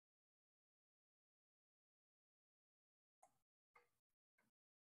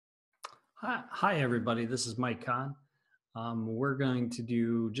Hi, everybody. This is Mike Kahn. We're going to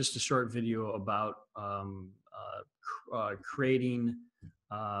do just a short video about creating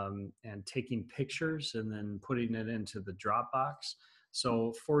and taking pictures and then putting it into the Dropbox.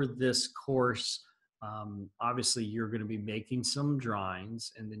 So for this course, obviously you're going to be making some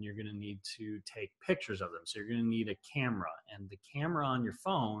drawings and then you're going to need to take pictures of them. So you're going to need a camera, and the camera on your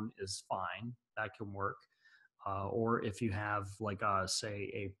phone is fine. That can work. Or if you have like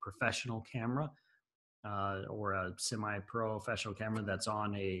say a professional camera or a semi-professional camera that's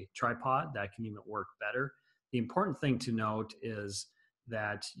on a tripod, that can even work better. The important thing to note is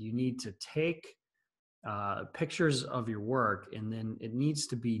that you need to take pictures of your work, and then it needs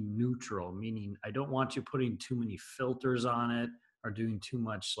to be neutral, meaning I don't want you putting too many filters on it or doing too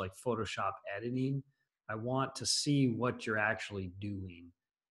much like Photoshop editing. I want to see what you're actually doing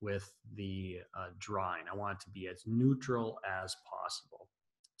with the drawing. I want it to be as neutral as possible.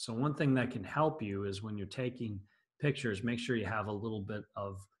 So one thing that can help you is when you're taking pictures, make sure you have a little bit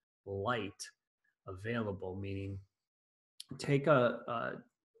of light available, meaning take a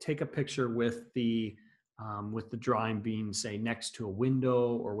picture with the drawing being, say, next to a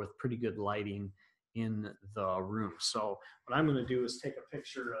window or with pretty good lighting in the room. So what I'm going to do is take a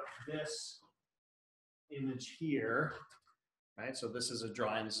picture of this image here. Right, so this is a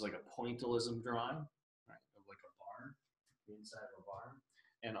drawing. This is like a pointillism drawing, right, of like a barn, the inside of a barn.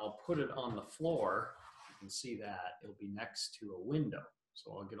 And I'll put it on the floor. You can see that it'll be next to a window.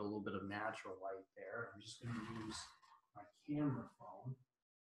 So I'll get a little bit of natural light there. I'm just going to use my camera phone,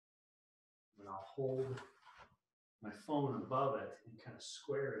 and I'll hold my phone above it and kind of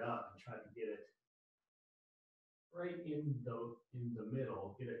square it up and try to get it right in the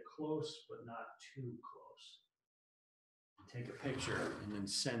middle. Get it close, but not too close. Take a picture and then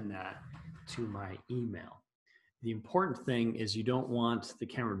send that to my email. The important thing is you don't want the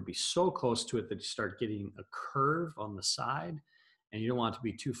camera to be so close to it that you start getting a curve on the side, and you don't want it to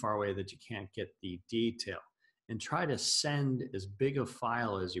be too far away that you can't get the detail. And try to send as big a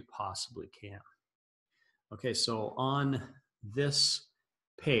file as you possibly can. Okay, so on this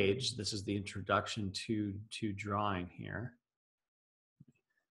page, this is the introduction to drawing here.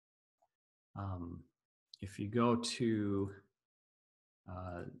 If you go to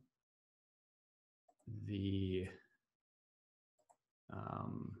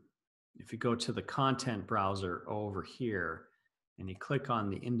if you go to the content browser over here and you click on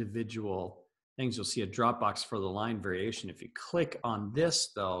the individual things, you'll see a Dropbox for the line variation. If you click on this,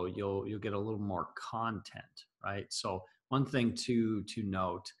 though, you'll get a little more content, right? So one thing to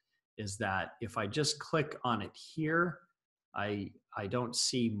note is that if I just click on it here, I don't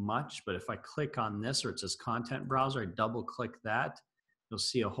see much, but if I click on this, or it says content browser, I double click that, you'll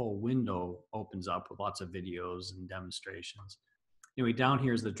see a whole window opens up with lots of videos and demonstrations. Anyway, down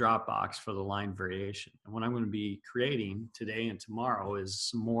here is the Dropbox for the line variation. And what I'm going to be creating today and tomorrow is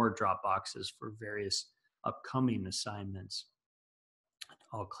some more Dropboxes for various upcoming assignments.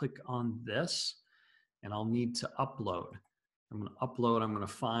 I'll click on this and I'll need to upload. I'm going to upload, I'm going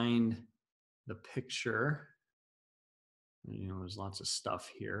to find the picture. You know, there's lots of stuff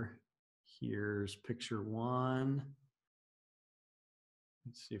here. Here's picture one.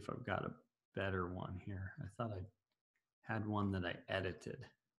 Let's see if I've got a better one here. I thought I had one that I edited.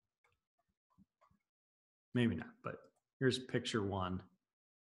 Maybe not, but here's picture one.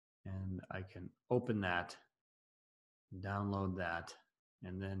 And I can open that, download that.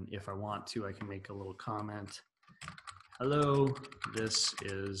 And then if I want to, I can make a little comment. Hello, this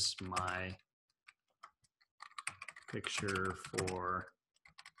is my picture for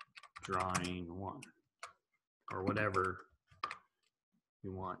drawing one, or whatever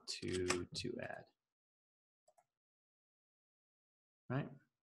you want to add, right?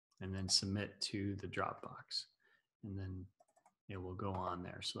 And then submit to the Dropbox, and then it will go on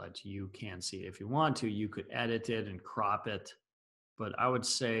there so that you can see it. If you want to, you could edit it and crop it, but I would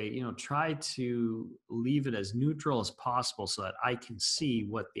say, you know, try to leave it as neutral as possible so that I can see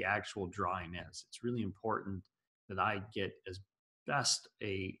what the actual drawing is. It's really important that I get as best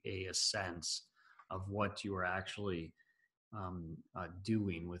a sense of what you are actually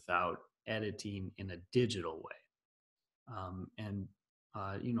doing without editing in a digital way.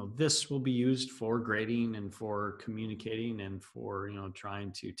 You know, this will be used for grading and for communicating and for, you know,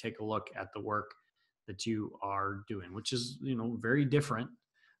 trying to take a look at the work that you are doing, which is, you know, very different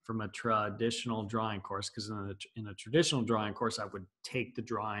from a traditional drawing course, because in a traditional drawing course, I would take the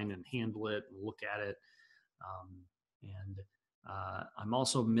drawing and handle it and look at it. I'm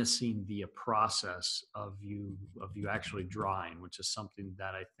also missing the process of you actually drawing, which is something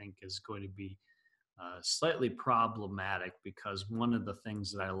that I think is going to be slightly problematic, because one of the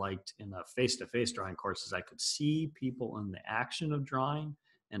things that I liked in a face-to-face drawing course is I could see people in the action of drawing.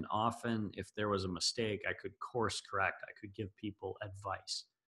 And often, if there was a mistake, I could course correct. I could give people advice.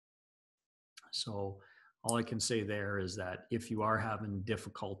 So all I can say there is that if you are having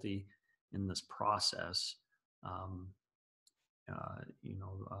difficulty in this process, um,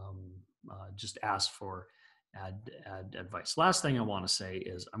 just ask for add advice. Last thing I want to say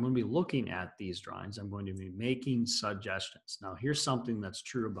is I'm going to be looking at these drawings. I'm going to be making suggestions. Now, here's something that's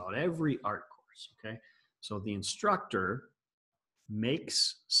true about every art course, okay? So the instructor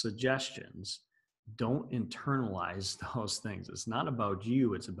makes suggestions. Don't internalize those things. It's not about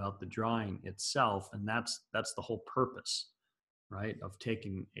you, it's about the drawing itself, and that's the whole purpose, right, of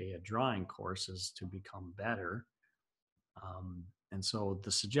taking a drawing course, is to become better. And so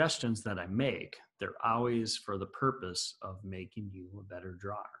the suggestions that I make, they're always for the purpose of making you a better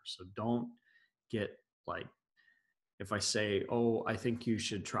drawer. So don't get like, if I say, oh, I think you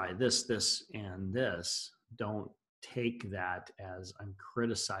should try this, this, and this, don't take that as I'm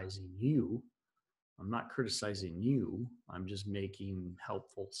criticizing you. I'm not criticizing you. I'm just making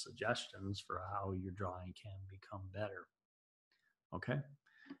helpful suggestions for how your drawing can become better. Okay.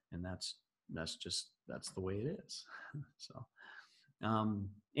 And that's the way it is. So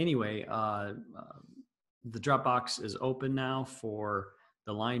anyway, the Dropbox is open now for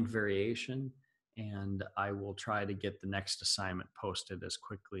the line variation, and I will try to get the next assignment posted as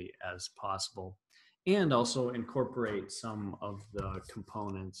quickly as possible, and also incorporate some of the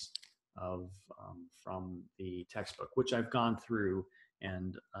components of from the textbook, which I've gone through,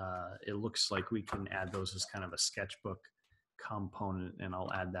 and it looks like we can add those as kind of a sketchbook component, and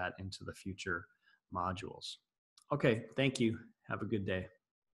I'll add that into the future modules. Okay, thank you. Have a good day.